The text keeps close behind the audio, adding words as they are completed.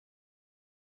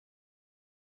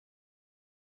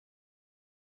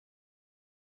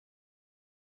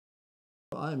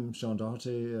I'm Sean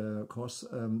Doherty, of course,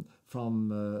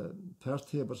 from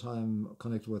Perth here, but I'm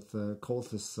connected with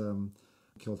Comhaltas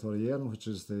Ceoltóirí, which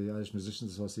is the Irish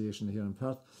Musicians Association here in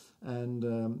Perth, and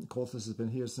Comhaltas has been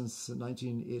here since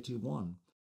 1981.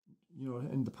 You know,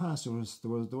 in the past there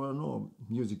were no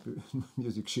music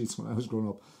sheets when I was growing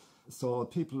up, so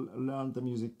people learned the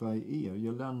music by ear.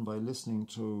 You learn by listening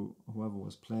to whoever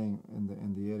was playing in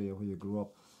the area where you grew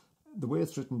up. The way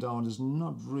it's written down is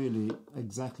not really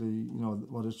exactly,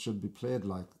 what it should be played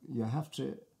like. You have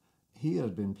to hear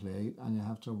it being played, and you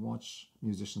have to watch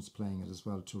musicians playing it as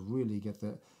well to really get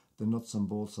the nuts and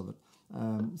bolts of it.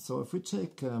 So if we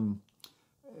take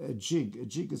a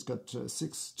jig has got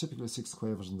typically six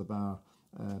quavers in the bar,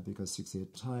 because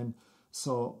 6/8 time.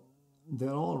 So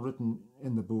they're all written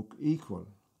in the book equal,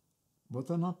 but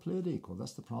they're not played equal.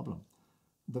 That's the problem.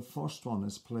 The first one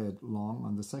is played long,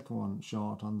 and the second one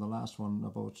short, and the last one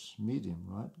about medium,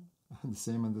 right? And the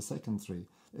same in the second three.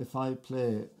 If I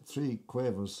play three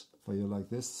quavers for you like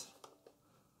this,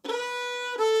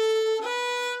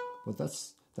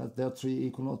 but they're three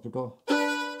equal notes. We go.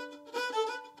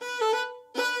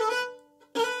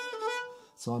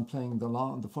 So I'm playing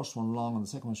the first one long, and the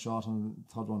second one short, and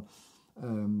the third one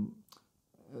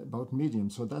about medium.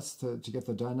 So that's to get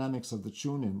the dynamics of the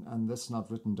tuning, and that's not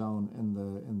written down in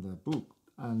the book.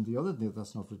 And the other thing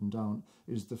that's not written down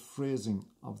is the phrasing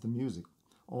of the music.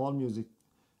 All music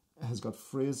has got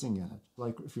phrasing in it.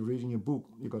 Like if you're reading a book,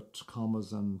 you got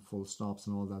commas and full stops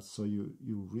and all that. So you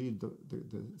read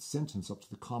the sentence up to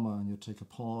the comma, and you take a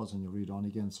pause and you read on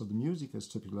again. So the music is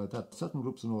typically like that. Certain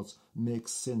groups of notes make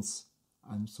sense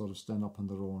and sort of stand up on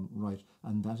their own right,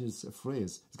 and that is a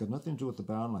phrase. It's got nothing to do with the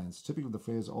bar lines. Typically the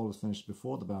phrase always finished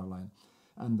before the bar line,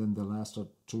 and then the last or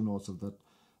two notes of that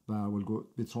bar will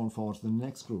be thrown forward to the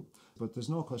next group. But there's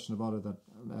no question about it that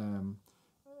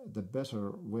the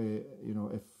better way,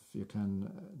 if you can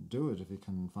do it, if you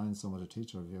can find someone to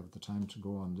teach, or if you have the time to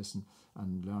go and listen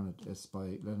and learn it, is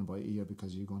by learning by ear,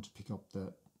 because you're going to pick up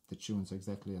the tunes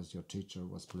exactly as your teacher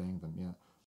was playing them. Yeah.